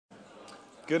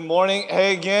Good morning.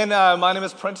 Hey, again, my name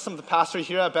is Prentice. I'm the pastor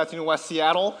here at Bethany, West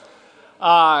Seattle.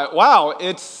 Wow,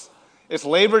 it's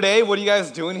Labor Day. What are you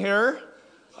guys doing here?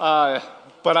 But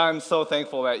I'm so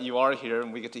thankful that you are here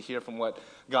and we get to hear from what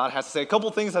God has to say. A couple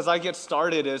things as I get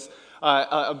started is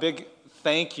a big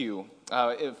thank you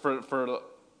for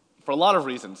a lot of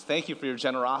reasons. Thank you for your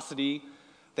generosity.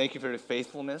 Thank you for your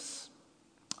faithfulness,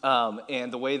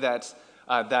 and the way that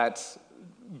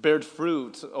bared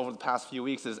fruit over the past few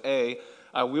weeks is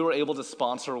we were able to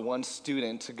sponsor one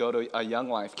student to go to a Young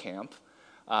Life camp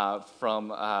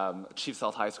from Chief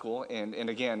South High School. And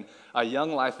again,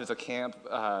 Young Life is a camp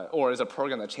or is a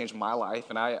program that changed my life.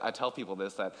 And I tell people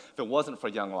this, that if it wasn't for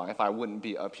Young Life, I wouldn't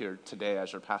be up here today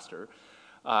as your pastor.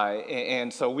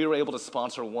 And so we were able to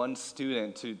sponsor one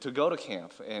student to go to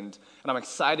camp. And I'm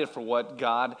excited for what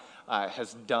God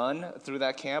has done through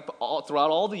that camp throughout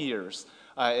all the years.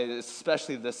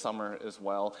 Especially this summer as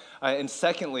well. And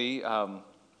secondly,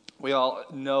 we all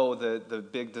know the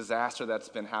big disaster that's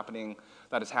still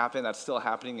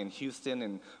happening in Houston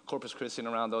and Corpus Christi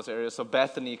and around those areas. So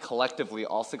Bethany, collectively,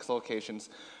 all 6 locations,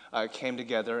 came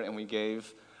together and we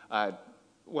gave,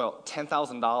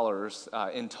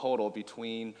 $10,000 in total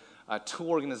between 2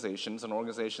 organizations, an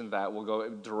organization that will go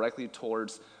directly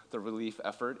towards the relief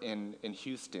effort in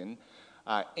Houston,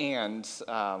 and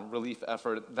relief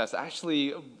effort that's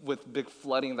actually with big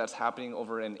flooding that's happening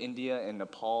over in India and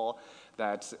Nepal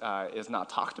that is not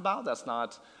talked about, that's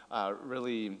not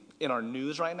really in our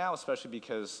news right now, especially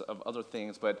because of other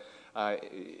things. But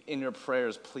in your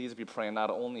prayers, please be praying not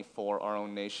only for our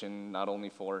own nation, not only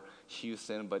for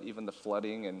Houston, but even the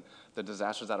flooding and the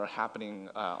disasters that are happening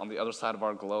on the other side of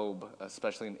our globe,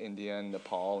 especially in India and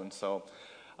Nepal. And so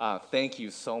thank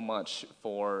you so much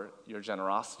for your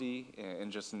generosity,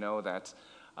 and just know that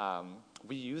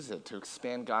we use it to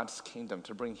expand God's kingdom,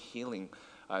 to bring healing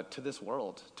to this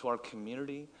world, to our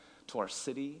community, to our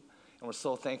city, and we're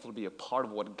so thankful to be a part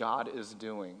of what God is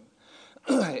doing.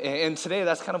 And today,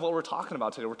 that's kind of what we're talking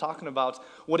about today. We're talking about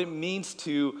what it means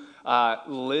to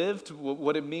live,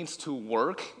 what it means to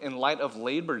work in light of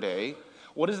Labor Day.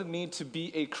 What does it mean to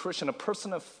be a Christian, a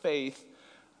person of faith,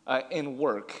 in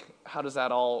work? How does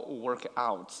that all work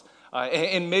out?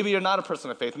 And maybe you're not a person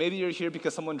of faith. Maybe you're here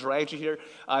because someone dragged you here.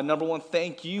 Number one,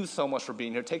 thank you so much for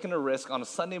being here, taking a risk on a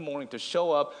Sunday morning to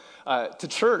show up to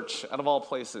church, out of all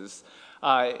places.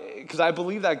 Because I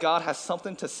believe that God has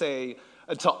something to say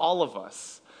to all of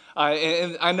us.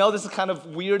 And I know this is kind of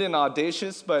weird and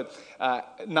audacious, but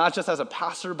not just as a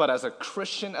pastor, but as a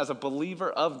Christian, as a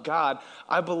believer of God,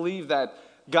 I believe that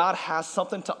God has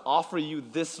something to offer you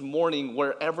this morning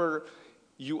wherever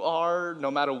you are, no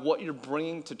matter what you're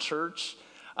bringing to church,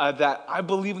 that I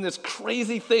believe in this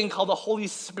crazy thing called the Holy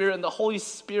Spirit, and the Holy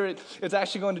Spirit is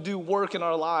actually going to do work in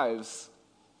our lives.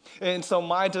 And so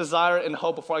my desire and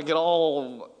hope, before I get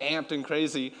all amped and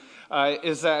crazy,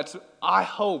 is that I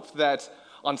hope that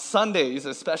on Sundays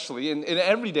especially, and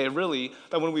every day really,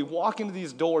 that when we walk into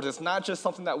these doors, it's not just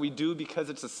something that we do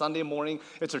because it's a Sunday morning,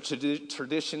 it's a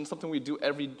tradition, something we do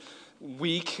every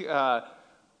week,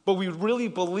 but we really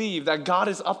believe that God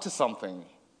is up to something.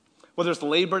 Whether it's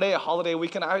Labor Day, a holiday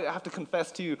weekend, I have to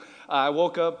confess to you, I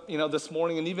woke up, this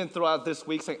morning, and even throughout this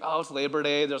week saying, it's Labor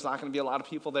Day, there's not going to be a lot of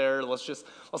people there, let's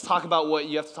talk about what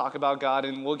you have to talk about, God,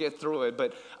 and we'll get through it.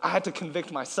 But I had to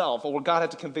convict myself, or God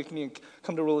had to convict me and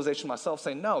come to realization myself,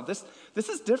 saying, no, this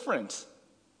is different.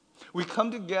 We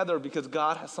come together because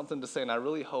God has something to say, and I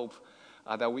really hope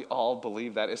that we all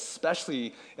believe that,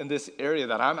 especially in this area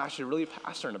that I'm actually really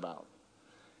passionate about,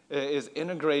 is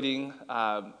integrating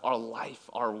our life,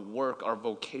 our work, our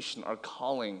vocation, our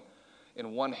calling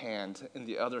in one hand, in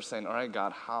the other saying, all right,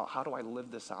 God, how do I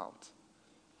live this out?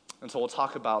 And so we'll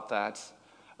talk about that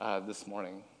this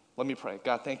morning. Let me pray.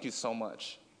 God, thank you so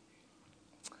much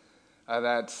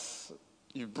that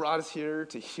you've brought us here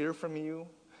to hear from you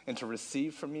and to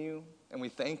receive from you, and we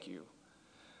thank you.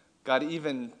 God,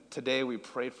 even today we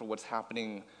prayed for what's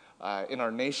happening in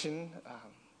our nation,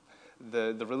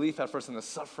 the relief efforts and the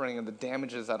suffering and the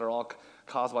damages that are all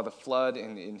caused by the flood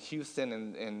in Houston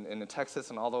and in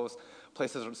Texas and all those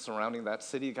places surrounding that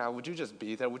city. God, would you just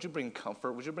be there? Would you bring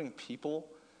comfort? Would you bring people?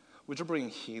 Would you bring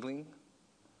healing?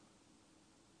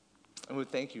 And we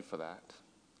thank you for that.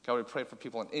 God, we pray for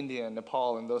people in India and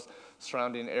Nepal and those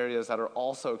surrounding areas that are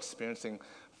also experiencing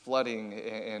flooding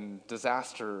and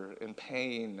disaster and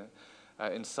pain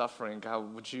and suffering.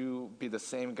 God, would you be the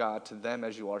same God to them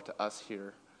as you are to us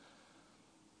here?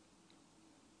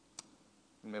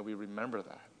 And may we remember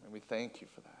that, and we thank you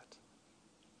for that.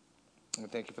 And we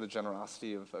thank you for the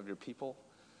generosity of your people.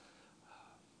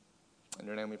 In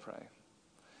your name we pray.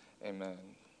 Amen.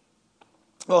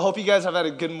 Well, I hope you guys have had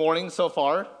a good morning so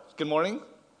far. Good morning.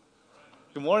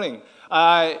 Good morning.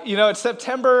 It's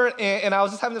September, and I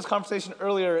was just having this conversation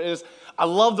earlier, I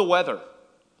love the weather.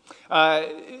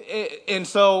 And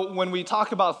so when we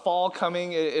talk about fall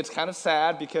coming, it's kind of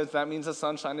sad because that means the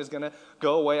sunshine is going to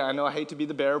go away. I know I hate to be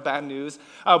the bearer of bad news,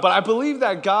 but I believe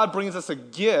that God brings us a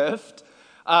gift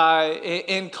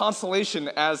in consolation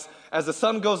as the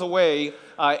sun goes away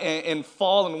and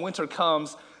fall and winter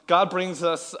comes. God brings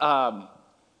us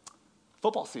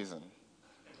football season,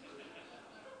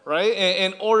 right?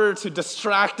 In order to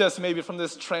distract us maybe from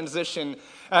this transition.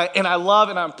 And I love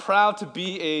and I'm proud to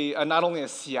be not only a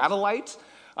Seattleite,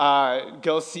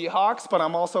 go Seahawks, but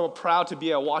I'm also proud to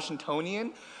be a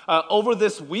Washingtonian. Over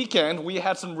this weekend, we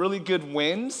had some really good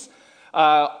wins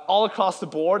all across the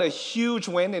board. A huge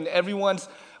win, and everyone's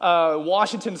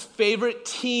Washington's favorite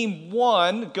team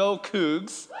won. Go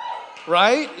Cougs,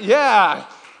 right? Yeah,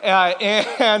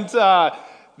 and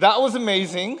that was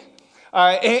amazing.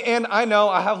 And I know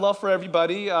I have love for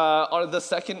everybody. The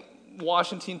second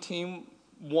Washington team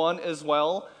won as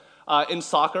well in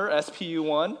soccer. SPU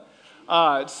won.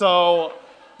 So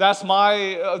that's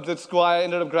the school I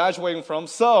ended up graduating from.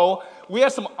 So we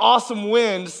had some awesome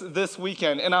wins this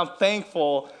weekend, and I'm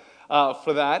thankful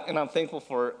for that. And I'm thankful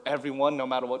for everyone, no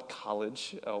matter what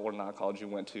college or not college you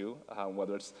went to,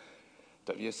 whether it's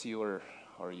WSU or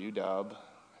UW. I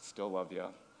still love you.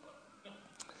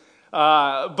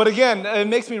 But again, it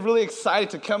makes me really excited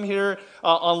to come here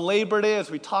on Labor Day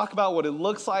as we talk about what it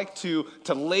looks like to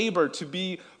labor, to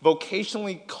be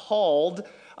vocationally called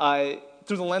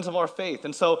through the lens of our faith.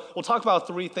 And so we'll talk about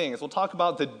three things. We'll talk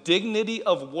about the dignity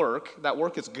of work. That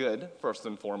work is good, first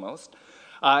and foremost.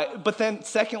 But then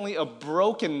secondly, a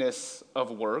brokenness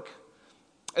of work.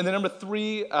 And then number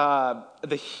three,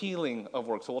 the healing of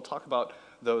work. So we'll talk about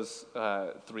those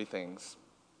three things.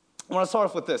 I want to start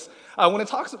off with this. When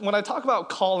I talk about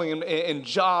calling and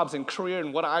jobs and career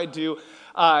and what I do,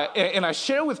 and I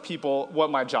share with people what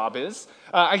my job is,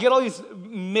 I get all these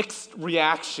mixed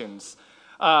reactions.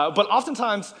 But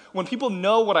oftentimes, when people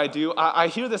know what I do, I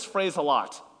hear this phrase a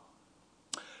lot.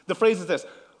 The phrase is this: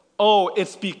 "Oh,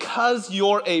 it's because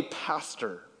you're a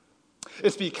pastor."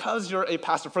 It's because you're a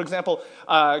pastor. For example,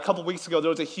 a couple weeks ago, there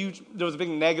was a big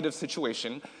negative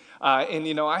situation.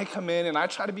 And I come in and I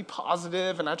try to be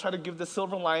positive and I try to give the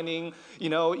silver lining.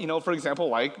 For example,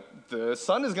 like the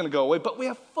sun is going to go away, but we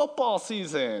have football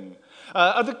season.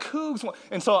 The Cougs,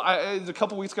 and so a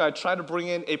couple weeks ago, I tried to bring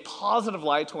in a positive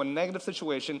light to a negative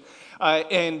situation.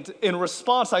 And in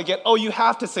response, I get, "Oh, you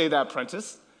have to say that,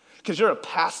 Prentice, because you're a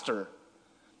pastor."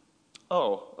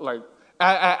 Oh, like,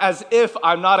 as if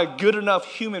I'm not a good enough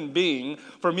human being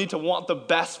for me to want the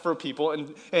best for people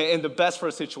and the best for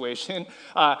a situation.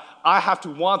 I have to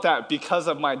want that because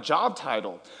of my job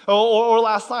title. Or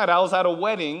last night, I was at a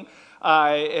wedding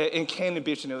in Cannon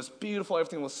Beach, and it was beautiful.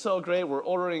 Everything was so great. We're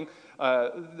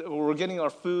getting our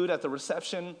food at the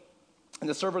reception, and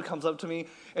the server comes up to me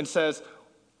and says,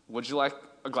 "Would you like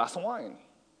a glass of wine?"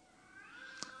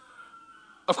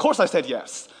 Of course I said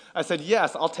yes. I said,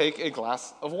 "Yes, I'll take a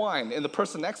glass of wine." And the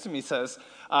person next to me says,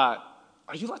 "Are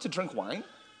you allowed to drink wine?"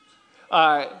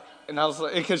 And I was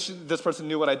like, because this person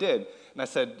knew what I did. And I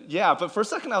said, "Yeah," but for a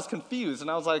second I was confused.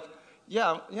 And I was like,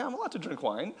 yeah, I'm allowed to drink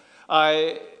wine.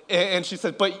 And she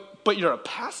said, but you're a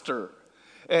pastor.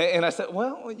 And I said,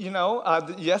 "Well,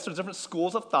 yes, there's different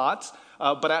schools of thought,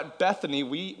 but at Bethany,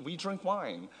 we drink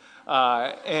wine.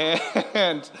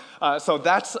 So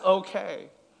that's okay."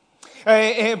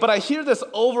 But I hear this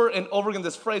over and over again,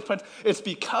 this phrase, "It's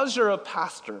because you're a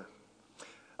pastor."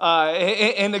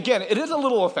 And again, it is a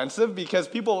little offensive because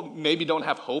people maybe don't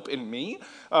have hope in me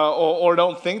or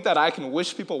don't think that I can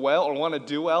wish people well or want to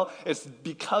do well. It's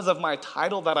because of my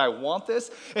title that I want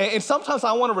this. And sometimes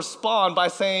I want to respond by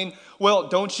saying, "Well,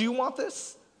 don't you want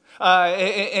this?"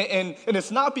 And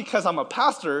it's not because I'm a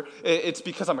pastor, it's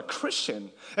because I'm a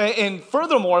Christian. And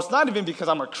furthermore, it's not even because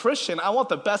I'm a Christian. I want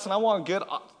the best and I want good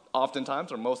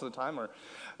oftentimes or most of the time, or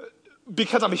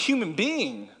because I'm a human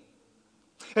being.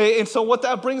 And so what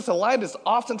that brings to light is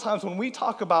oftentimes when we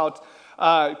talk about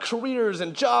careers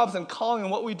and jobs and calling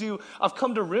and what we do, I've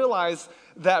come to realize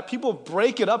that people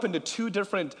break it up into two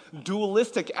different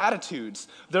dualistic attitudes.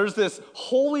 There's this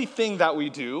holy thing that we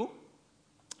do.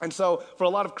 And so for a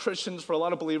lot of Christians, for a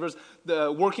lot of believers,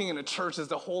 working in a church is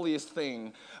the holiest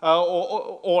thing.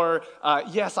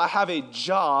 Yes, I have a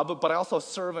job, but I also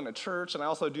serve in a church, and I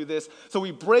also do this. So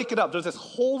we break it up. There's this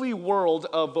holy world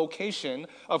of vocation,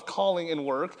 of calling and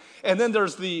work. And then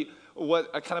there's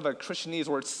what a kind of a Christianese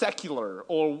where it's secular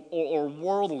or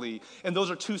worldly. And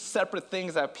those are two separate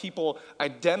things that people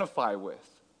identify with.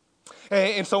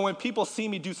 And so when people see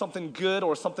me do something good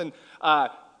or something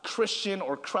Christian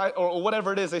or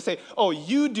whatever it is, they say, oh,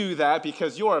 you do that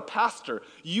because you're a pastor.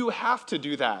 You have to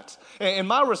do that. And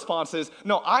my response is,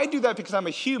 no, I do that because I'm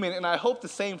a human, and I hope the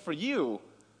same for you.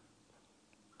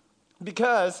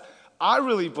 Because I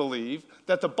really believe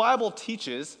that the Bible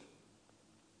teaches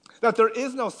that there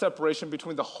is no separation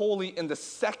between the holy and the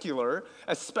secular,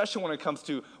 especially when it comes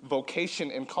to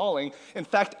vocation and calling. In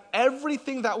fact,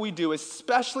 everything that we do,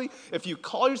 especially if you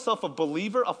call yourself a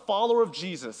believer, a follower of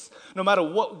Jesus, no matter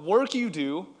what work you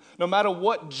do, no matter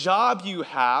what job you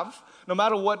have, no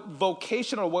matter what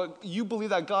vocation or what you believe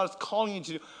that God is calling you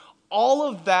to do, all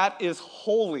of that is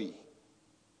holy.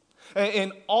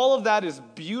 And all of that is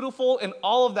beautiful, and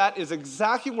all of that is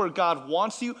exactly where God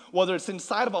wants you, whether it's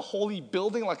inside of a holy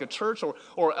building like a church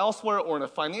or elsewhere, or in a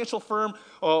financial firm,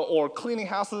 or cleaning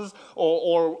houses,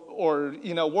 or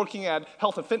working at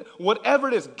health and fitness. Whatever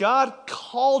it is, God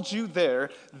called you there,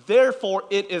 therefore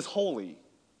it is holy.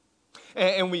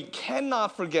 And we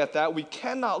cannot forget that. We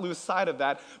cannot lose sight of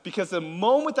that, because the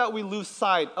moment that we lose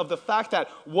sight of the fact that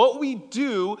what we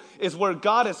do is where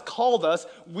God has called us,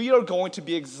 we are going to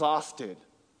be exhausted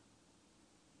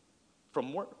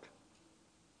from work.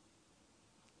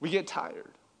 We get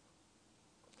tired.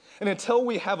 And until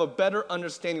we have a better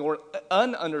understanding or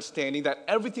an understanding that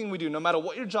everything we do, no matter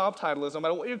what your job title is, no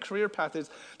matter what your career path is,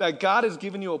 that God has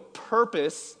given you a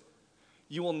purpose,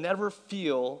 you will never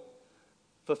feel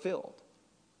fulfilled.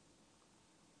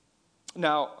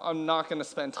 Now, I'm not going to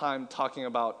spend time talking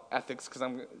about ethics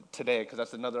today, because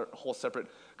that's another whole separate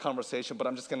conversation, but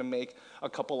I'm just going to make a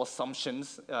couple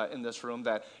assumptions in this room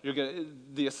that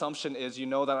the assumption is,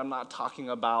 that I'm not talking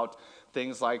about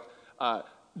things like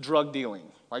drug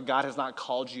dealing. Like, God has not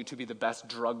called you to be the best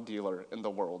drug dealer in the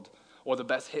world or the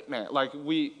best hitman. Like,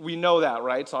 we know that,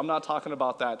 right? So I'm not talking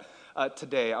about that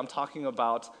today. I'm talking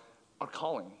about our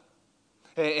calling.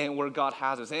 And where God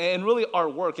has us, and really our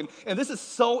work. And this is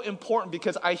so important,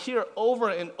 because I hear over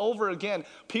and over again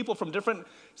people from different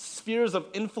spheres of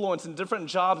influence and different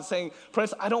jobs saying,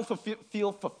 Prince, I don't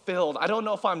feel fulfilled. I don't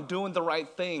know if I'm doing the right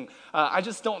thing. I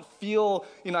just don't feel,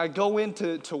 I go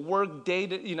into work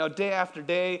day after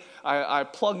day. I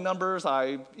plug numbers,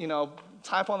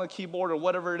 type on the keyboard or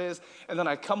whatever it is, and then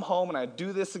I come home and I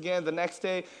do this again the next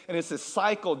day, and it's this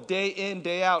cycle day in,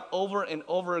 day out, over and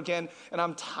over again, and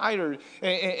I'm tired.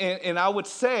 And I would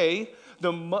say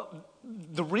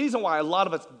the reason why a lot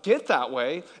of us get that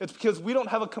way is because we don't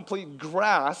have a complete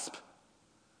grasp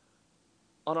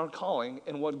on our calling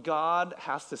and what God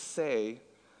has to say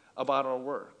about our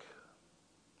work.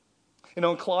 In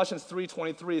Colossians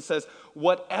 3:23, it says,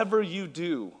 whatever you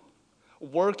do,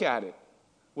 work at it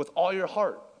with all your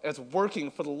heart, as working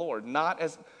for the Lord,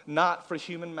 not for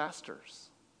human masters.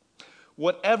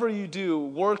 Whatever you do,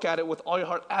 work at it with all your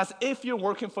heart, as if you're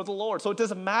working for the Lord. So it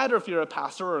doesn't matter if you're a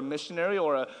pastor or a missionary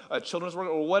or a children's worker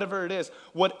or whatever it is.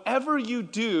 Whatever you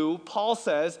do, Paul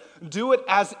says, do it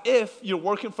as if you're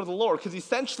working for the Lord, because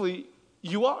essentially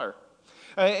you are.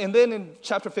 And then in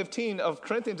chapter 15 of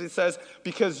Corinthians, it says,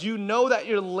 because you know that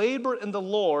your labor in the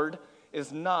Lord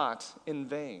is not in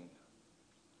vain.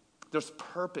 There's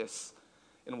purpose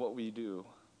in what we do.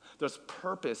 There's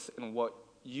purpose in what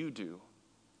you do.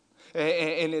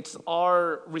 And it's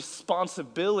our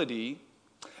responsibility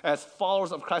as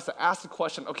followers of Christ to ask the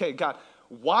question, okay, God,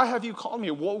 why have you called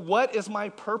me? What is my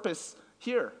purpose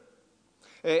here?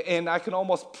 And I can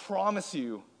almost promise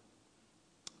you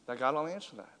that God will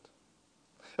answer that.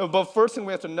 But first thing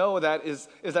we have to know is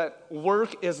that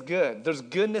work is good. There's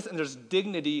goodness and there's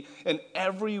dignity in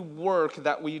every work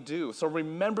that we do. So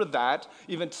remember that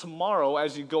even tomorrow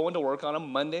as you go into work on a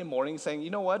Monday morning, saying, you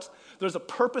know what? There's a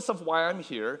purpose of why I'm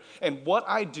here, and what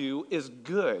I do is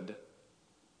good.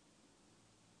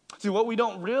 See, what we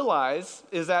don't realize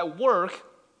is that work,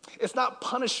 it's not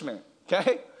punishment,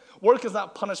 okay? Work is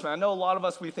not punishment. I know a lot of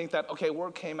us, we think that, okay,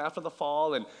 work came after the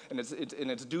fall, and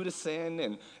it's due to sin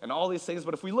and all these things.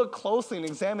 But if we look closely and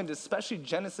examine, especially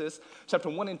Genesis chapter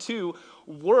 1 and 2,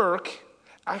 work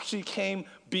actually came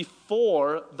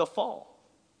before the fall.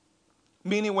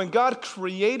 Meaning when God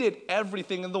created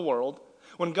everything in the world,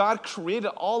 when God created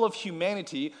all of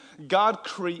humanity, God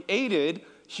created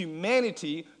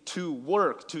humanity to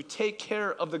work, to take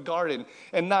care of the garden.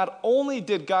 And not only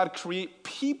did God create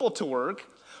people to work,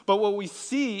 but what we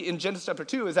see in Genesis chapter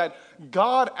 2 is that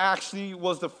God actually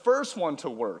was the first one to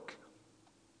work.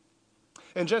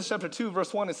 In Genesis chapter 2,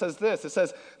 verse 1, it says this. It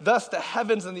says, thus the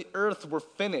heavens and the earth were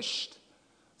finished.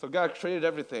 So God created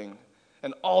everything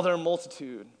and all their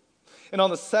multitude. And on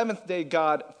the seventh day,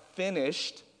 God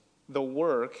finished the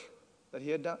work that he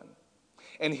had done.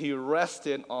 and he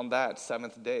rested on that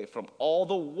seventh day from all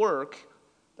the work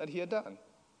that he had done.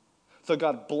 So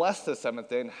God blessed the seventh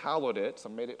day and hallowed it, so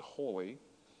made it holy,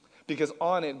 because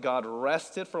on it God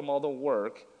rested from all the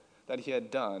work that he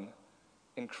had done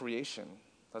in creation.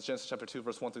 That's Genesis chapter 2,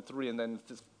 verse 1 through 3, and then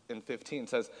in 15 it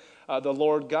says, the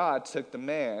Lord God took the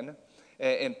man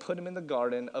and put him in the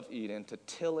Garden of Eden to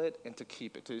till it and to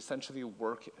keep it, to essentially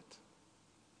work it.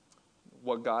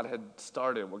 What God had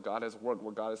started, what God has worked,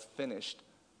 what God has finished,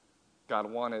 God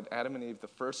wanted Adam and Eve, the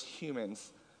first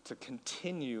humans, to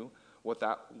continue with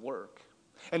that work.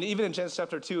 And even in Genesis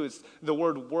chapter 2, the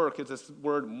word work is this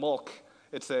word mulk.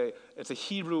 It's a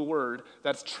Hebrew word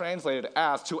that's translated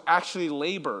as to actually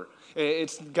labor.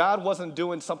 God wasn't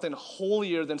doing something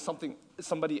holier than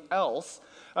somebody else.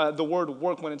 The word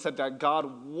work, when it said that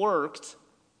God worked,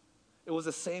 it was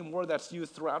the same word that's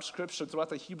used throughout Scripture, throughout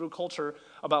the Hebrew culture,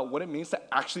 about what it means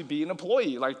to actually be an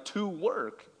employee, like to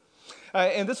work.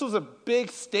 And this was a big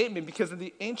statement because in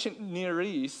the ancient Near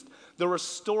East, there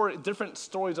were different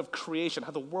stories of creation,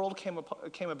 how the world came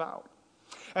about.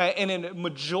 And in a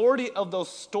majority of those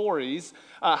stories,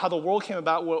 how the world came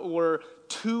about were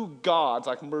two gods,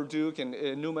 like Marduk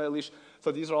and Numa Elish.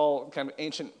 So these are all kind of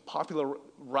ancient popular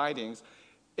writings.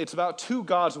 It's about two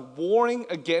gods warring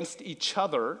against each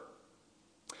other,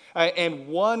 and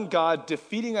one god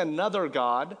defeating another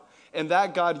god, and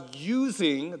that god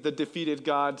using the defeated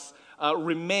god's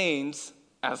remains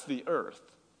as the earth.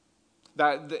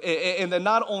 And then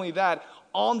not only that,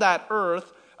 on that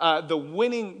earth, the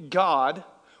winning god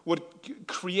would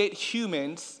create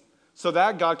humans so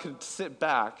that God could sit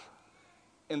back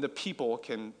and the people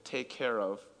can take care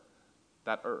of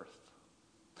that earth.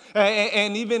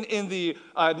 And even in the,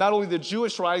 not only the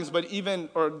Jewish writings,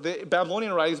 or the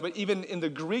Babylonian writings, but even in the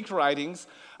Greek writings,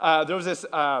 there was this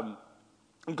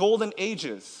golden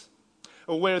ages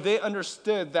where they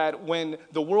understood that when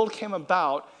the world came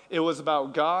about, it was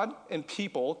about God and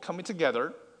people coming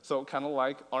together, so kind of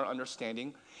like our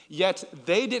understanding, yet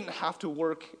they didn't have to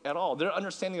work at all. Their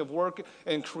understanding of work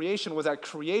and creation was that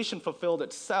creation fulfilled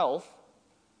itself,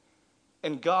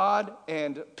 and God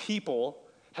and people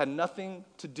had nothing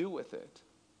to do with it.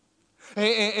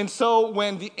 And so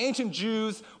when the ancient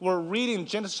Jews were reading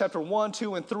Genesis chapter 1,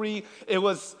 2, and 3, it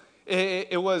was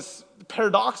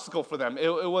paradoxical for them. It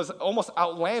was almost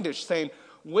outlandish, saying,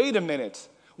 wait a minute,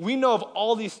 we know of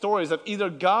all these stories of either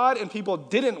God and people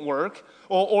didn't work,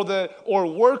 or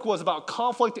work was about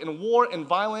conflict and war and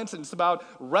violence, and it's about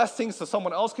resting so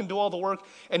someone else can do all the work.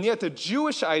 And yet the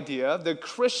Jewish idea, the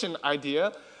Christian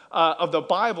idea of the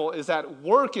Bible is that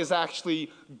work is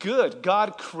actually good.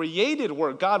 God created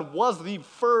work. God was the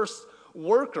first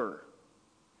worker.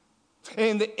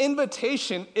 And the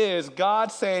invitation is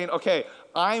God saying, okay,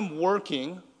 I'm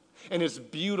working, and it's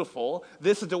beautiful.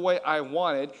 This is the way I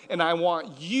want it, and I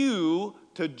want you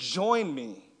to join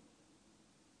me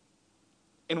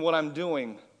in what I'm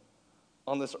doing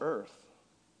on this earth.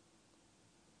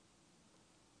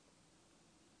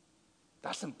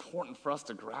 That's important for us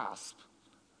to grasp.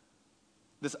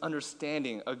 This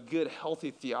understanding, a good,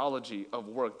 healthy theology of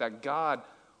work, that God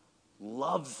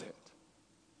loves it,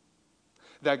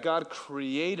 that God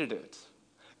created it,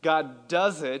 God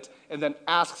does it, and then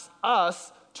asks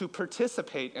us to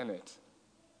participate in it.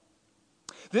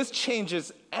 This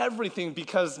changes everything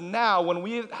because now when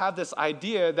we have this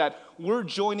idea that we're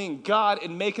joining God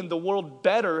in making the world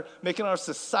better, making our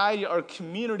society, our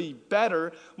community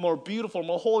better, more beautiful,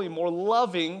 more holy, more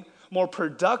loving, more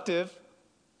productive,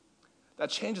 that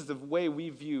changes the way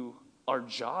we view our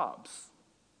jobs.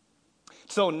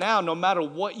 So now, no matter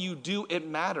what you do, it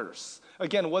matters.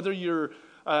 Again, whether you're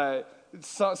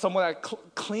someone that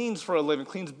cleans for a living,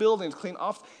 cleans buildings, clean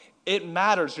offices, it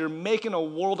matters. You're making a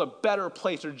world a better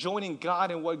place. You're joining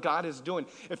God in what God is doing.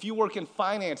 If you work in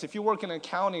finance, if you work in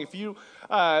accounting, if you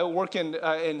work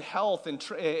in health and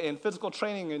in physical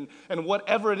training and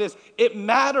whatever it is, it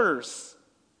matters.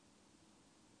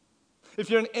 If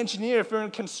you're an engineer, if you're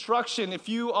in construction, if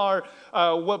you are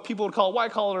what people would call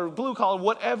white collar or blue collar,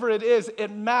 whatever it is,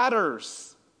 it matters.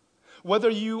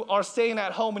 Whether you are staying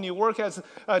at home and you work as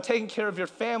taking care of your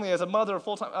family as a mother,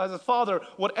 full-time as a father,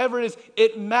 whatever it is,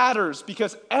 it matters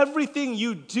because everything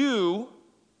you do,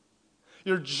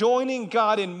 you're joining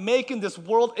God in making this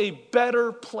world a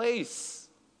better place.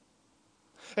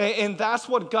 And that's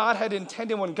what God had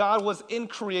intended when God was in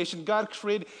creation. God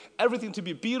created everything to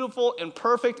be beautiful and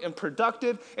perfect and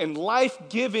productive and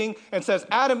life-giving and says,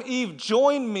 Adam, Eve,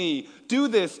 join me. Do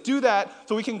this, do that,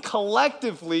 so we can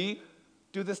collectively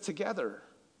do this together.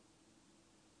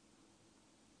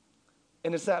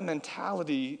 And it's that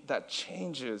mentality that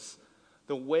changes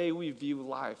the way we view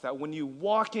life. That when you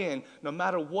walk in, no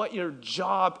matter what your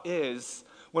job is,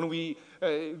 when we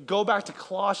go back to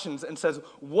Colossians and says,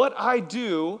 what I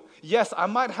do, yes, I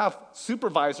might have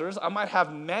supervisors, I might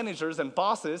have managers and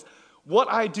bosses.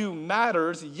 What I do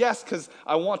matters, yes, because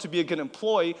I want to be a good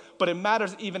employee, but it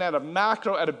matters even at a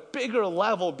macro, at a bigger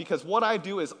level, because what I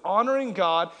do is honoring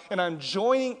God, and I'm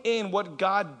joining in what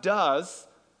God does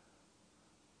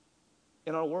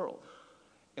in our world,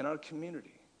 in our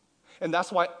community. And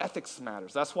that's why ethics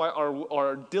matters. That's why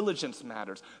our diligence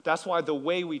matters. That's why the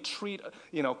way we treat,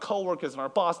 coworkers and our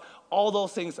boss, all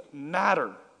those things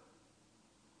matter.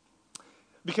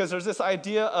 Because there's this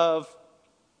idea of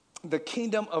the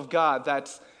kingdom of God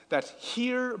that's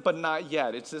here but not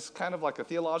yet. It's this kind of like a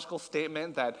theological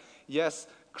statement that, yes,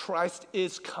 Christ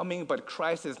is coming, but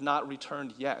Christ is not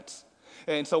returned yet.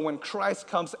 And so when Christ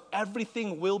comes,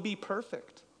 everything will be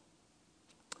perfect.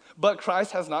 But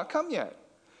Christ has not come yet.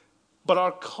 But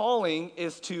our calling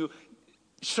is to,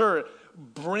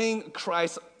 bring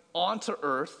Christ onto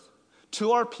earth,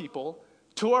 to our people,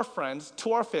 to our friends,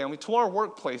 to our family, to our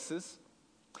workplaces,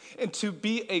 and to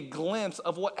be a glimpse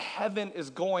of what heaven is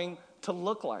going to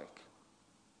look like.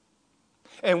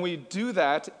 And we do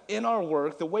that in our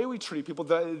work, the way we treat people,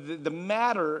 the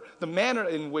manner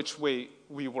in which we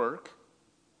work,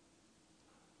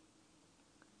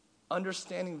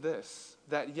 understanding this,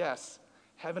 that yes,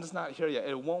 heaven is not here yet.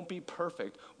 It won't be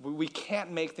perfect. We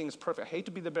can't make things perfect. I hate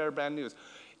to be the bearer of bad news.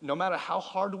 No matter how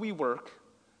hard we work,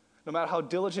 no matter how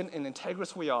diligent and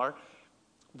integrous we are,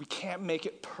 we can't make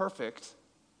it perfect,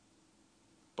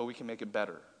 but we can make it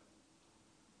better.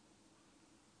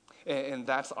 And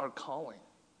that's our calling.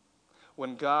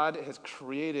 When God has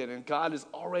created and God is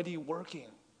already working,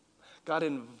 God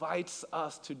invites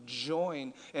us to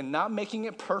join in not making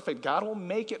it perfect. God will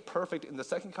make it perfect in the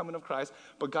second coming of Christ,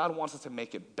 but God wants us to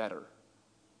make it better.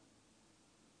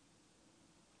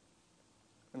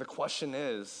 And the question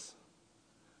is,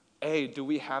 do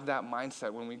we have that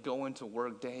mindset when we go into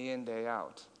work day in, day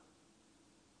out?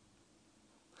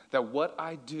 That what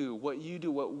I do, what you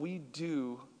do, what we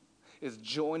do is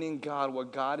joining God,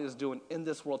 what God is doing in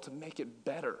this world to make it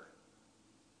better.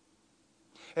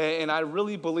 And I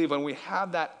really believe when we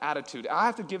have that attitude, I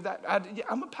have to give that,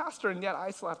 I'm a pastor and yet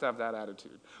I still have to have that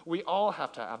attitude. We all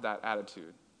have to have that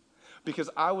attitude. Because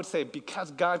I would say, because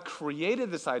God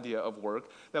created this idea of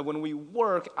work, that when we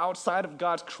work outside of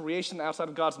God's creation, outside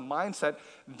of God's mindset,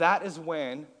 that is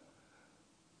when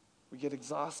we get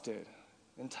exhausted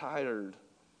and tired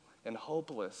and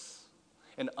hopeless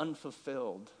and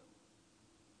unfulfilled.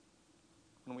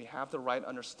 When we have the right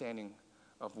understanding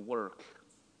of work,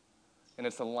 and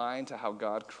it's aligned to how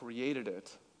God created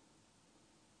it,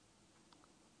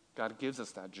 God gives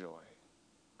us that joy.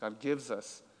 God gives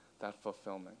us that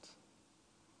fulfillment.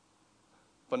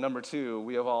 But number two,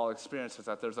 we have all experienced is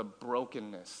that there's a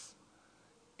brokenness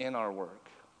in our work.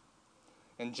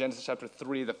 In Genesis chapter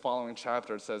 3, the following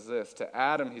chapter, it says this: to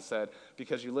Adam, he said,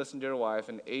 because you listened to your wife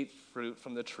and ate fruit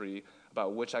from the tree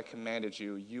about which I commanded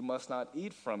you, you must not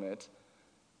eat from it.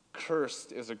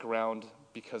 Cursed is the ground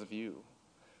because of you.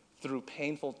 Through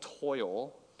painful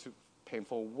toil, to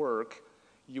painful work,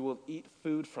 you will eat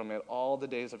food from it all the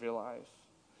days of your life.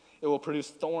 It will produce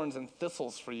thorns and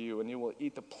thistles for you, and you will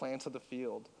eat the plants of the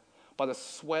field. By the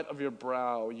sweat of your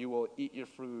brow you will eat your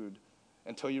food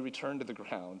until you return to the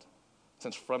ground,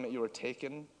 since from it you are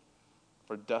taken,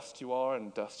 for dust you are,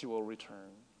 and dust you will return.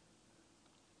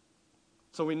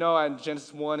 So we know in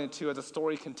Genesis 1 and 2, as the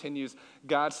story continues,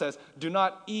 God says, do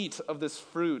not eat of this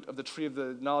fruit of the tree of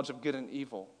the knowledge of good and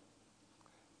evil.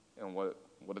 And what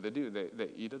do? They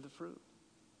eat of the fruit.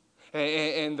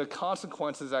 And the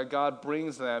consequences that God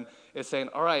brings them is saying,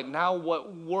 all right, now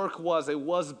what work was, it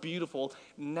was beautiful.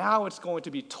 Now it's going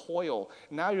to be toil.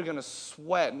 Now you're going to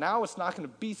sweat. Now it's not going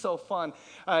to be so fun.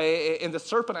 And the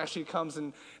serpent actually comes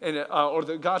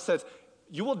God says,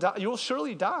 you will die. You will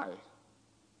surely die.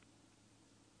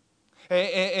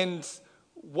 And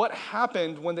what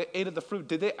happened when they ate of the fruit?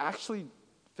 Did they actually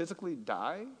physically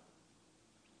die?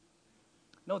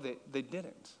 No, they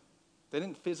didn't. They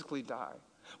didn't physically die.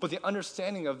 But the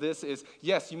understanding of this is,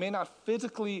 yes, they may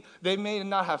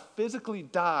not have physically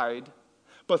died,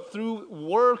 but through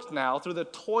work now, through the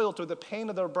toil, through the pain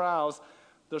of their brows,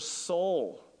 their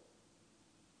soul,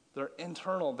 their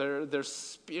internal, their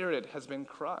spirit has been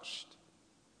crushed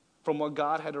from what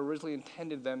God had originally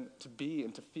intended them to be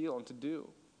and to feel and to do.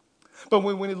 But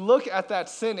when we look at that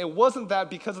sin, it wasn't that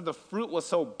because of the fruit was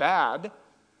so bad.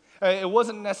 It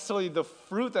wasn't necessarily the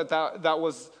fruit that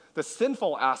was the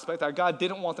sinful aspect that God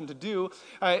didn't want them to do.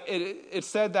 It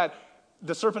said that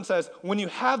the serpent says, when you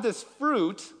have this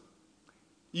fruit,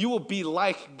 you will be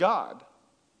like God.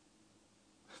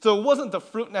 So it wasn't the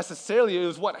fruit necessarily, it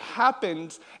was what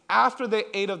happened after they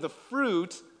ate of the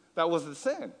fruit that was the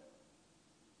sin.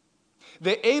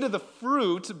 They ate of the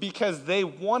fruit because they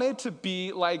wanted to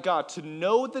be like God, to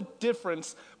know the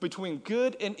difference between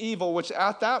good and evil, which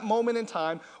at that moment in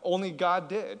time, only God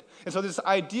did. And so this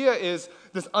idea is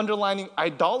this underlining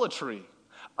idolatry.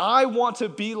 I want to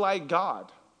be like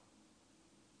God.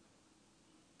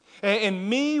 And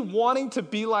me wanting to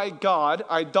be like God,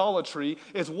 idolatry,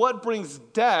 is what brings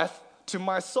death to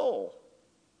my soul.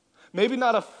 Maybe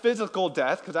not a physical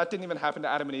death, because that didn't even happen to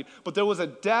Adam and Eve, but there was a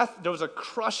death, there was a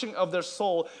crushing of their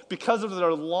soul because of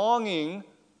their longing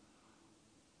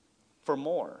for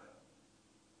more.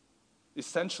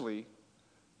 Essentially,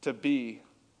 to be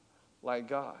like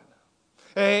God.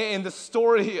 In the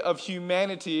story of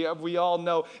humanity, we all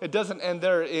know, it doesn't end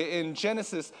there. In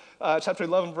Genesis chapter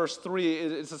 11, verse 3,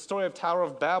 it's the story of Tower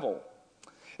of Babel.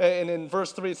 And in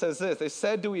verse 3, it says this: they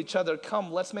said to each other,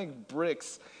 "Come, let's make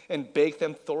bricks and bake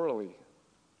them thoroughly."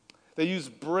 They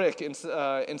used brick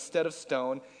instead of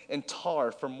stone and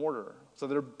tar for mortar. So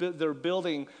they're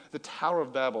building the Tower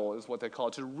of Babel, is what they call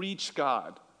it, to reach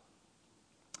God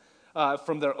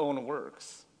from their own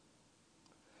works.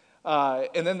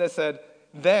 And then they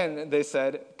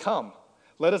said, "Come,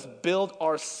 let us build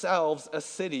ourselves a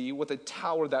city with a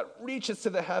tower that reaches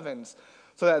to the heavens,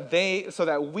 so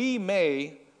that we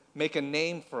may make a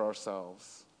name for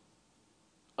ourselves.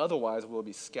 Otherwise, we'll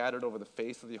be scattered over the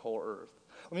face of the whole earth."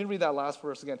 Let me read that last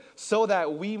verse again. So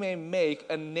that we may make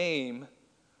a name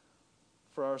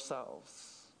for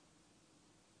ourselves.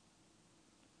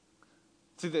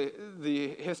 See,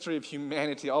 the history of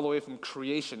humanity, all the way from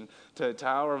creation to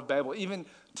Tower of Babel, even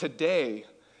today,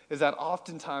 is that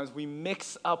oftentimes we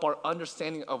mix up our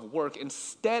understanding of work.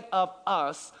 Instead of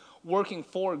us working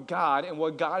for God and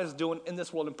what God is doing in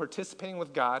this world and participating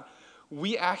with God,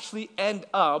 we actually end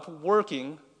up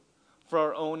working for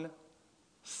our own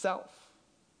self.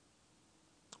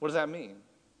 What does that mean?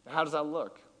 How does that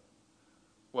look?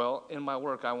 Well, in my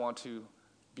work, I want to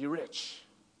be rich.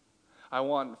 I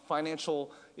want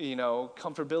financial,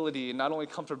 comfortability. Not only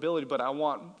comfortability, but I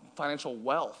want financial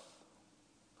wealth.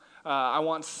 I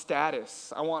want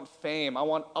status. I want fame. I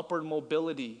want upward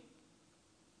mobility.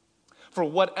 For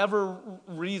whatever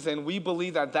reason, we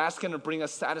believe that that's going to bring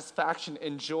us satisfaction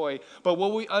and joy. But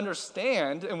what we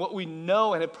understand and what we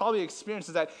know and have probably experienced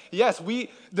is that, yes,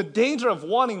 the danger of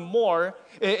wanting more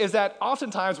is that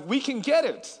oftentimes we can get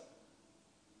it.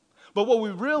 But what we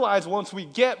realize once we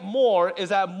get more is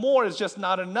that more is just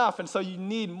not enough. And so you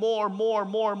need more.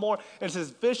 And it's this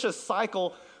vicious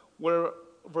cycle where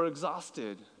we're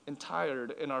exhausted and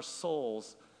tired and our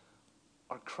souls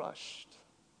are crushed.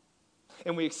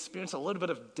 And we experience a little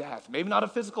bit of death. Maybe not a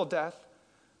physical death,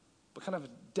 but kind of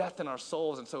death in our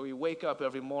souls. And so we wake up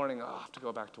every morning, I have to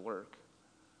go back to work.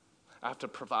 I have to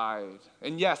provide.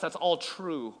 And yes, that's all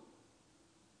true.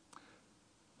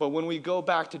 But when we go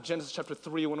back to Genesis chapter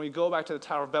 3, when we go back to the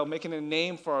Tower of Babel, making a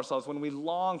name for ourselves, when we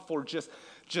long for just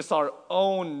our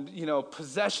own,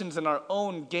 possessions and our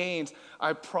own gains,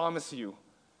 I promise you,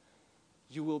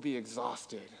 you will be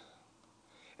exhausted.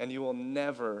 And you will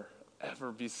never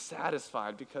ever be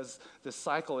satisfied because the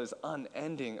cycle is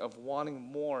unending of wanting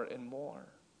more and more.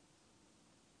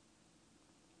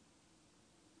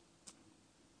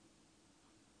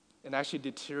 It actually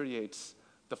deteriorates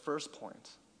the first point,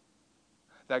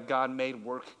 that God made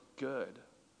work good.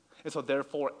 And so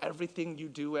therefore, everything you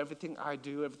do, everything I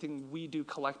do, everything we do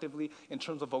collectively in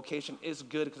terms of vocation is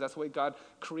good because that's the way God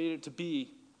created it to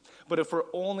be. But if we're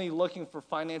only looking for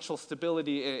financial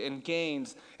stability and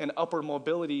gains and upward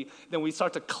mobility, then we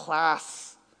start to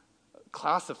classify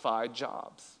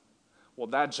jobs. Well,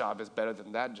 that job is better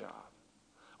than that job.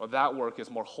 Or that work is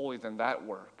more holy than that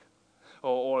work.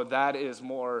 Or that is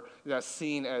more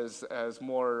seen as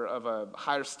more of a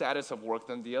higher status of work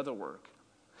than the other work.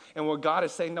 And what God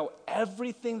is saying, no,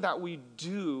 everything that we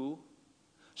do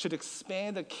should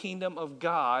expand the kingdom of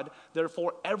God.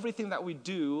 Therefore, everything that we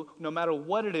do, no matter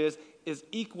what it is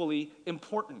equally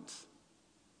important.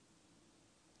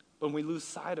 But we lose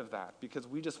sight of that because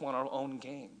we just want our own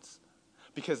gains.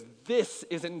 Because this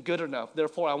isn't good enough,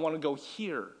 therefore I want to go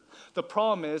here. The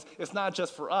problem is, it's not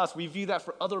just for us. We view that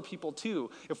for other people too.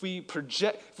 If we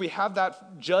have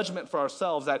that judgment for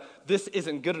ourselves that this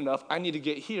isn't good enough, I need to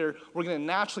get here, we're going to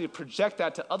naturally project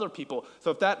that to other people.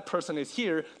 So if that person is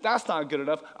here, that's not good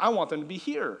enough, I want them to be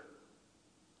here.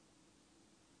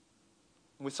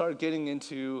 And we started getting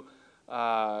into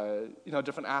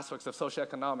different aspects of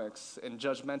socioeconomics and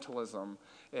judgmentalism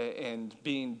and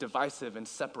being divisive and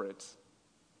separate.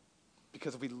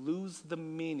 Because we lose the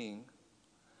meaning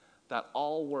that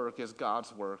all work is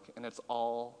God's work and it's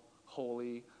all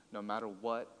holy, no matter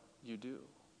what you do.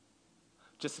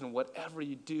 Just in whatever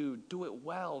you do, do it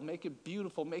well, make it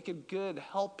beautiful, make it good,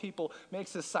 help people, make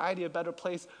society a better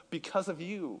place because of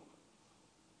you.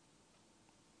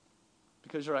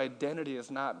 Because your identity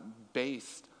is not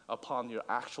based upon your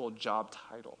actual job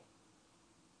title.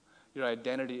 Your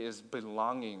identity is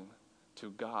belonging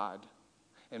to God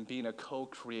and being a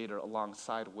co-creator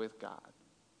alongside with God.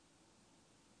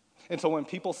 And so when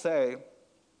people say,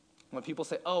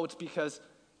 oh, it's because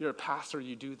you're a pastor,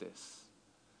 you do this.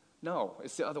 No,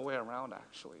 it's the other way around,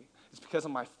 actually. It's because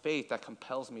of my faith that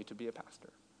compels me to be a pastor.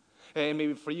 And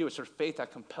maybe for you, it's your faith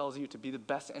that compels you to be the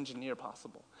best engineer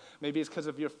possible. Maybe it's because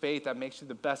of your faith that makes you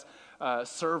the best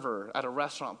server at a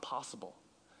restaurant possible.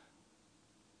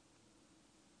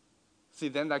 See,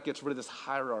 then that gets rid of this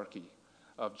hierarchy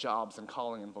of jobs and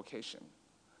calling and vocation.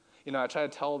 I try to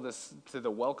tell this to the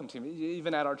welcome team,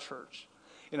 even at our church.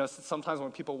 Sometimes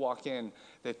when people walk in,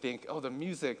 they think, oh, the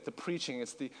music, the preaching,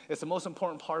 it's the most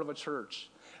important part of a church.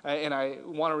 And I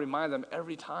want to remind them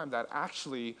every time that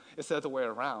actually it's the other way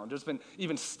around. There's been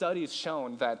even studies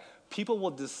shown that people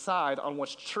will decide on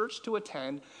which church to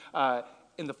attend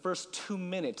in the first 2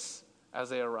 minutes as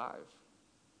they arrive.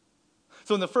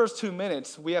 So in the first 2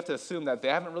 minutes, we have to assume that they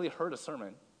haven't really heard a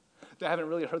sermon. They haven't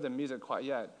really heard the music quite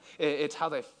yet. It's how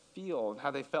they feel and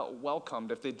how they felt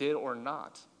welcomed, if they did or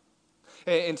not.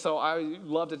 And so I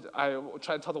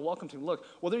try to tell the welcome team, look,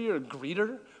 whether you're a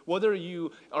greeter, whether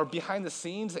you are behind the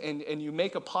scenes and you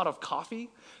make a pot of coffee,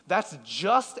 that's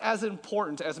just as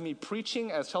important as me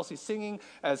preaching, as Chelsea singing,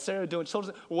 as Sarah doing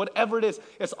children's, whatever it is.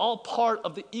 It's all part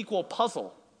of the equal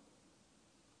puzzle.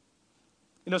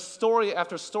 Story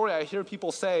after story, I hear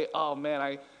people say, oh man,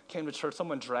 I came to church,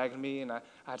 someone dragged me, and I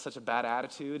had such a bad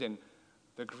attitude, and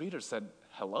the greeter said,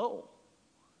 hello.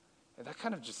 And that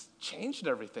kind of just changed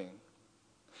everything.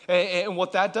 And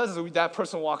what that does is that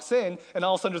person walks in, and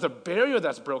all of a sudden there's a barrier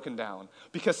that's broken down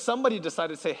because somebody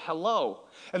decided to say hello,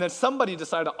 and then somebody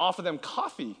decided to offer them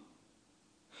coffee.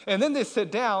 And then they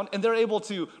sit down, and they're able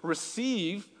to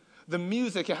receive the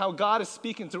music and how God is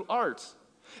speaking through art.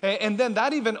 And then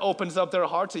that even opens up their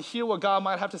heart to hear what God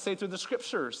might have to say through the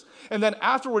scriptures. And then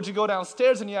afterwards, you go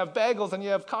downstairs, and you have bagels, and you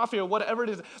have coffee, or whatever it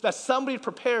is that somebody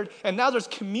prepared, and now there's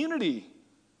community.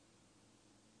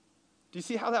 Do you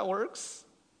see how that works?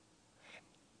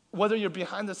 Whether you're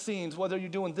behind the scenes, whether you're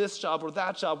doing this job or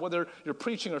that job, whether you're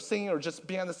preaching or singing or just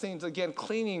behind the scenes, again,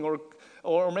 cleaning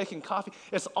or making coffee,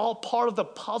 it's all part of the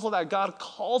puzzle that God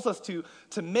calls us to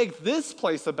make this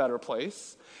place a better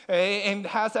place, and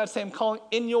has that same calling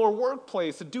in your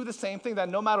workplace to do the same thing, that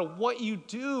no matter what you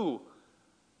do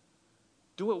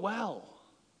it well.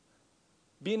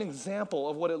 Be an example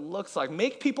of what it looks like.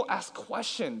 Make people ask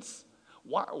questions.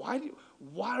 Why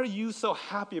are you so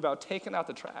happy about taking out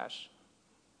the trash?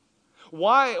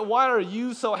 Why are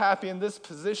you so happy in this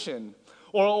position?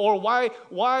 Or why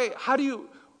do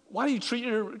you treat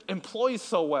your employees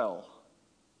so well?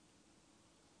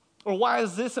 Or why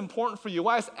is this important for you?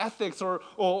 Why is ethics or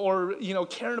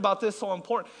caring about this so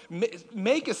important?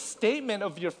 Make a statement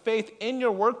of your faith in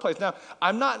your workplace. Now,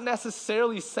 I'm not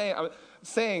necessarily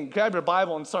saying grab your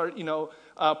Bible and start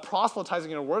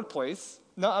proselytizing your workplace.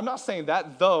 No, I'm not saying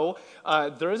that, though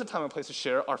there is a time and place to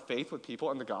share our faith with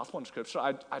people in the gospel and scripture.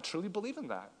 I truly believe in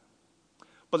that.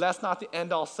 But that's not the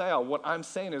end-all say-all. What I'm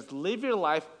saying is live your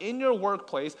life in your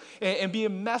workplace and be a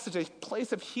message, a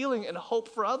place of healing and hope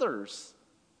for others.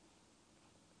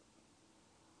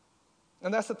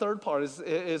 And that's the third part,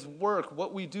 is work.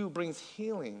 What we do brings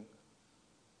healing.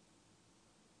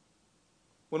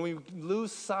 When we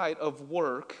lose sight of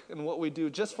work and what we do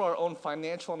just for our own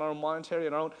financial and our own monetary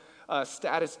and our own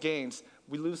status gains,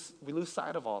 we lose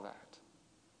sight of all that.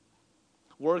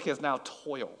 Work is now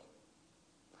toil,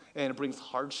 and it brings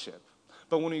hardship.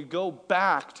 But when we go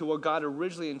back to what God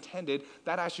originally intended,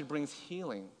 that actually brings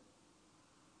healing.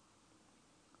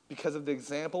 Because of the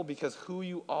example, because who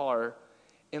you are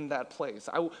in that place.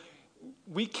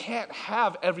 We can't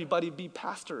have everybody be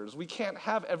pastors. We can't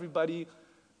have everybody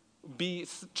be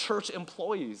church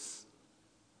employees.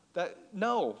 That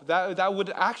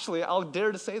would actually, I'll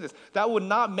dare to say this, that would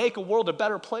not make a world a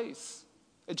better place.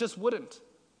 It just wouldn't.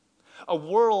 A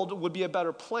world would be a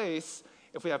better place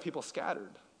if we have people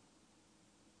scattered.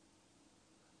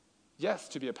 Yes,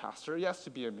 to be a pastor. Yes, to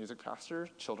be a music pastor,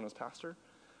 children's pastor.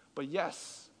 But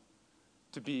yes,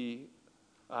 to be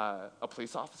a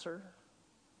police officer.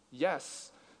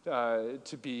 Yes,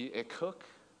 to be a cook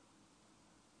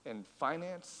in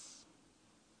finance,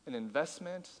 in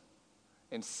investment,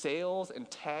 in sales, in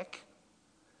tech,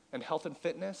 in health and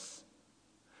fitness.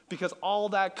 Because all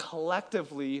that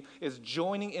collectively is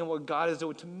joining in what God is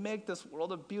doing to make this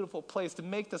world a beautiful place, to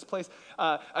make this place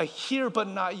a here but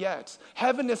not yet.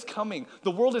 Heaven is coming.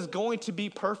 The world is going to be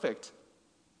perfect.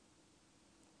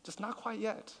 Just not quite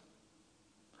yet.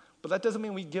 But that doesn't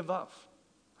mean we give up.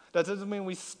 That doesn't mean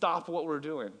we stop what we're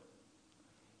doing.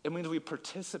 It means we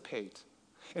participate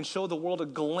and show the world a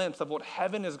glimpse of what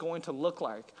heaven is going to look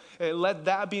like. And let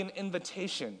that be an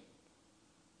invitation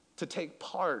to take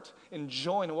part and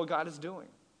join in what God is doing.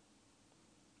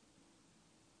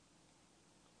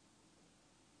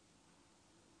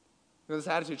 This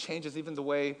attitude changes even the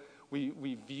way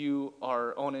we view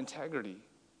our own integrity.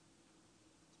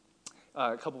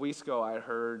 A couple weeks ago, I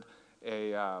heard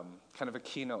a kind of a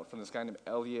keynote from this guy named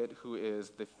Elliot, who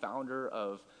is the founder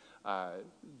of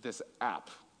this app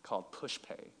called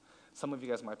PushPay. Some of you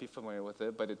guys might be familiar with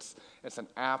it, but it's an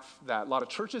app that a lot of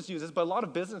churches use it, but a lot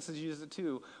of businesses use it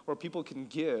too, where people can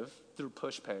give through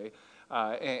PushPay.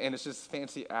 And it's just a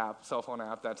fancy app, cell phone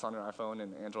app that's on your iPhone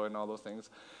and Android and all those things.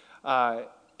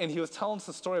 And he was telling us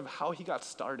the story of how he got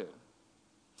started.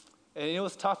 And it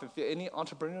was tough. If any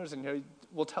entrepreneurs in here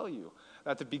will tell you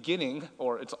at the beginning,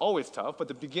 or it's always tough, but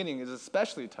the beginning is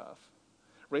especially tough.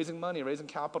 Raising money, raising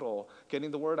capital,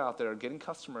 getting the word out there, getting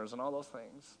customers, and all those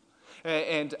things.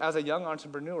 And as a young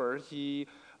entrepreneur, he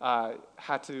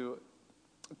had to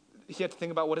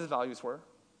think about what his values were.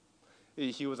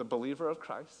 He was a believer of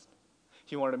Christ.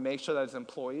 He wanted to make sure that his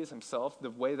employees, himself,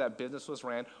 the way that business was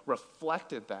ran,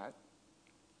 reflected that.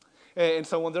 And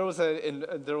so when there was an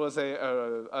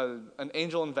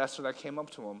angel investor that came up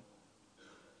to him,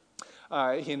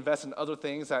 he invested in other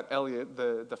things that Elliot,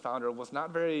 the founder, was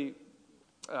not very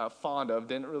fond of,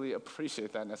 didn't really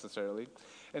appreciate that necessarily.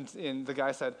 And the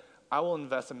guy said, I will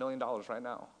invest $1 million right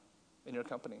now in your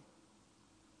company,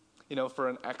 for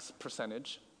an X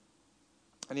percentage.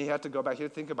 And he had to go back here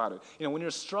and think about it. When you're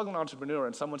a struggling entrepreneur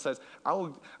and someone says, I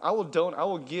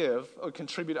will give or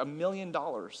contribute $1 million,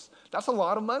 that's a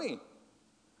lot of money.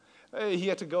 He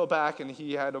had to go back and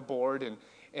he had a board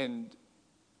and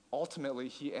ultimately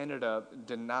he ended up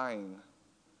denying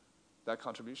that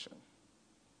contribution,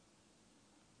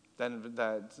 then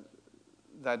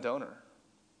that donor.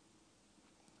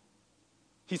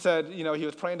 He said, he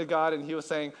was praying to God and he was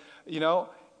saying,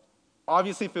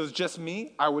 obviously if it was just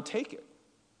me, I would take it.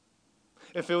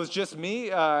 If it was just me,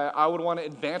 I would want to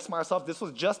advance myself. This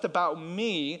was just about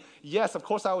me. Yes, of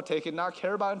course I would take it, not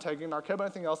care about integrity, not care about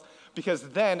anything else, because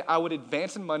then I would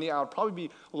advance in money. I would probably be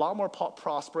a lot more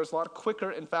prosperous, a lot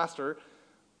quicker and faster.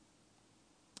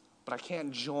 But I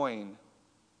can't join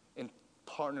and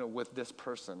partner with this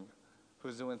person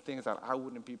who's doing things that I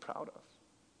wouldn't be proud of.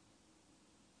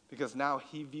 Because now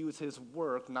he views his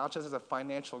work not just as a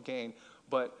financial gain,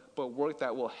 but work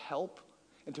that will help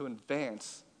and to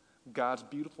advance God's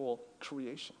beautiful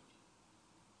creation.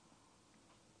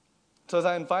 So as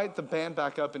I invite the band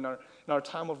back up in our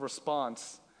time of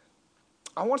response,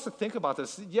 I want us to think about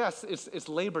this. Yes, it's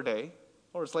Labor Day,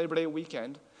 or it's Labor Day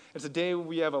weekend. It's a day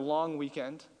we have a long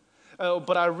weekend.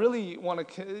 But I really want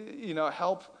to,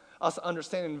 help us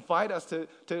understand, invite us to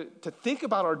think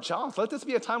about our jobs. Let this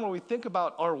be a time where we think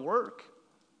about our work.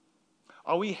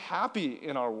 Are we happy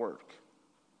in our work?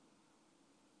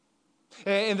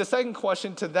 And the second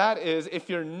question to that is, if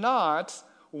you're not,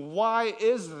 why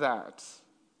is that?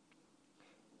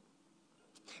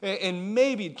 And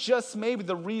maybe, just maybe,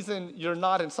 the reason you're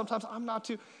not, and sometimes I'm not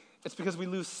too, it's because we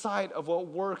lose sight of what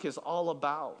work is all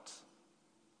about.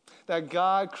 That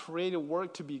God created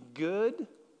work to be good,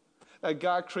 that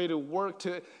God created work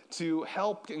to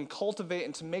help and cultivate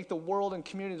and to make the world and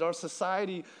community, our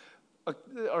society,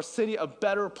 our city a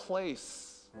better place.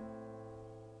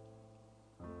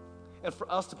 And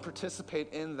for us to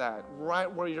participate in that right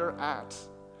where you're at,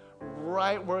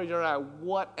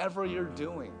 whatever you're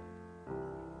doing.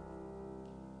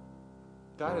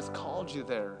 God has called you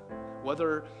there.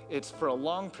 Whether it's for a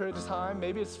long period of time,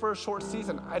 maybe it's for a short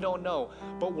season, I don't know.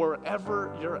 But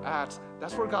wherever you're at,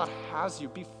 that's where God has you.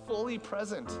 Be fully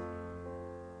present.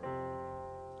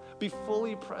 Be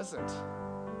fully present.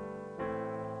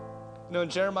 In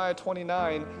Jeremiah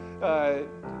 29,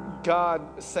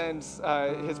 God sends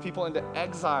his people into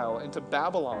exile, into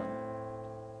Babylon.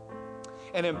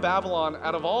 And in Babylon,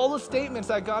 out of all the statements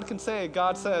that God can say,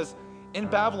 God says, in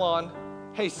Babylon,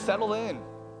 hey, settle in.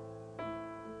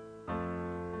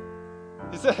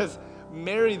 He says,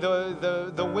 marry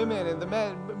the women and the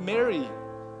men, marry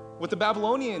with the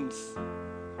Babylonians,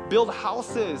 build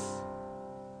houses,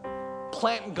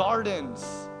 plant gardens.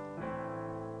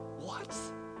 What?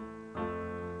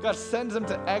 God sends them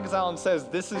to exile and says,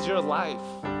 this is your life.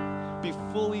 Be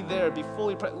fully there, be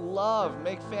fully love,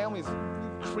 make families,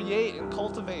 create and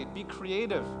cultivate, be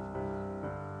creative.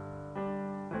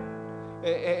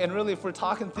 And really, if we're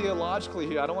talking theologically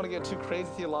here, I don't want to get too crazy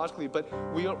theologically, but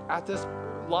we are at this,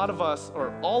 a lot of us,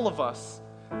 or all of us,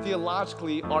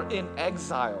 theologically are in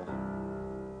exile.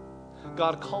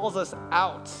 God calls us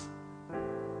out.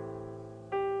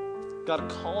 God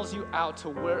calls you out to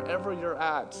wherever you're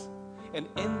at, and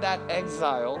in that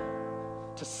exile,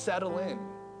 to settle in.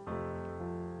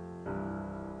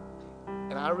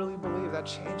 And I really believe that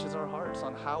changes our hearts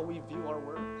on how we view our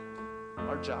work,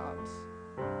 our jobs.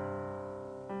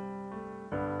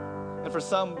 And for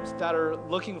some that are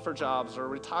looking for jobs or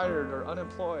retired or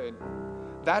unemployed,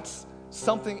 that's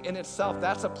something in itself.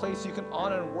 That's a place you can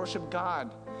honor and worship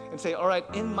God and say, all right,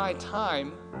 in my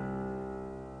time,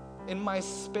 in my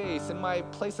space, in my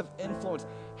place of influence,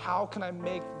 how can I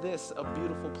make this a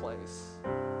beautiful place?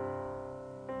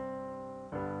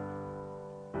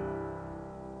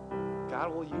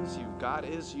 God will use you. God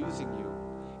is using you.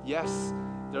 Yes,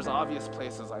 there's obvious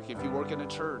places, like if you work in a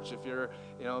church, if you're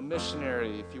a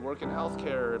missionary, if you work in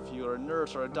healthcare, if you're a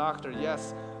nurse or a doctor,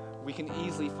 yes, we can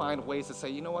easily find ways to say,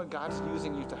 you know what, God's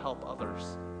using you to help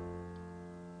others.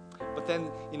 But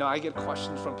then, I get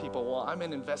questions from people, well, I'm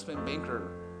an investment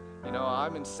banker,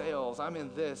 I'm in sales, I'm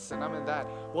in this, and I'm in that.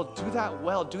 Well, do that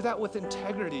well, do that with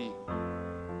integrity.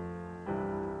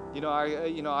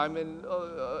 I'm in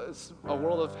a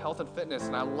world of health and fitness,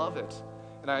 and I love it.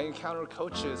 And I encounter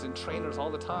coaches and trainers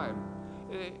all the time.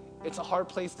 It's a hard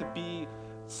place to be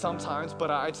sometimes,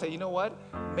 but I'd say, you know what?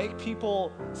 Make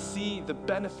people see the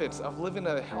benefits of living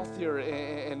a healthier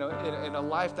in a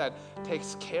life that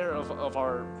takes care of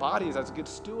our bodies as good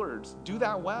stewards. Do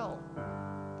that well.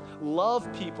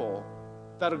 Love people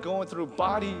that are going through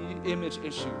body image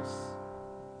issues.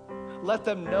 Let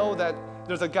them know that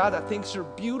there's a God that thinks you're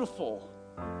beautiful.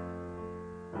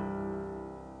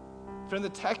 If you're in the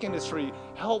tech industry,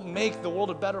 help make the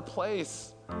world a better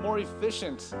place, more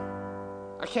efficient.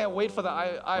 I can't wait for the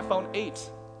iPhone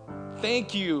 8.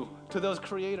 Thank you to those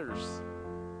creators.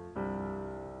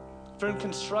 If you're in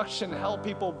construction, help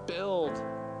people build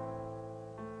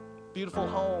beautiful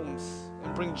homes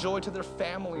and bring joy to their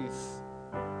families.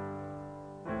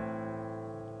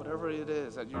 Whatever it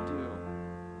is that you do,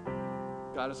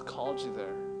 God has called you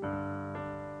there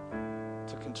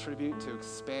to contribute, to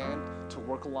expand, to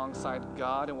work alongside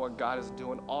God and what God is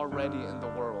doing already in the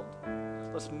world.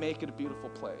 Let's make it a beautiful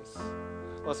place.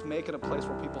 Let's make it a place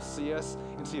where people see us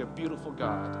and see a beautiful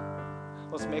God.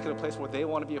 Let's make it a place where they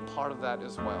want to be a part of that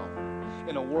as well.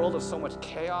 In a world of so much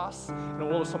chaos, in a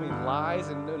world of so many lies,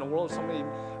 and in a world of so many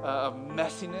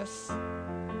messiness,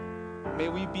 may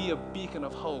we be a beacon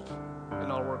of hope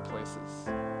in our workplaces.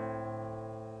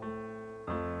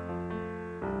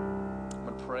 I'm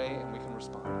going to pray and we can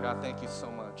respond. God, thank you so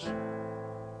much.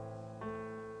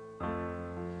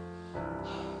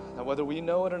 Now, whether we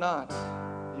know it or not,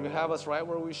 you have us right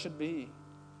where we should be.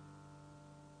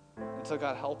 And so,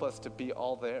 God, help us to be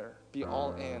all there, be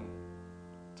all in,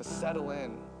 to settle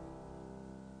in,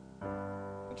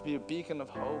 and to be a beacon of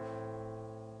hope,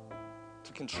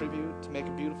 to contribute, to make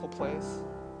a beautiful place,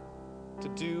 to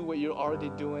do what you're already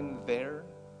doing there.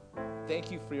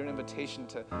 Thank you for your invitation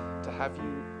to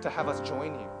have us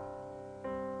join you.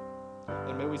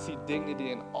 And may we see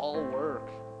dignity in all work,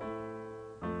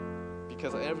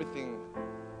 because everything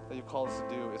that you've called us to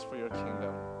do is for your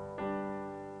kingdom.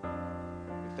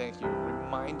 We thank you.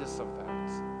 Remind us of that.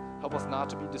 Help us not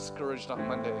to be discouraged on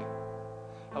Monday.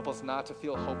 Help us not to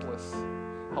feel hopeless.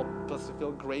 Help us to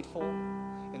feel grateful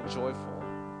and joyful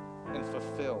and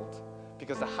fulfilled,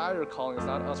 because the higher calling is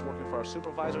not us working for our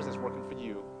supervisors, it's working for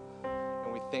you.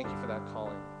 And we thank you for that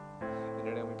calling. In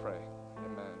your name we pray.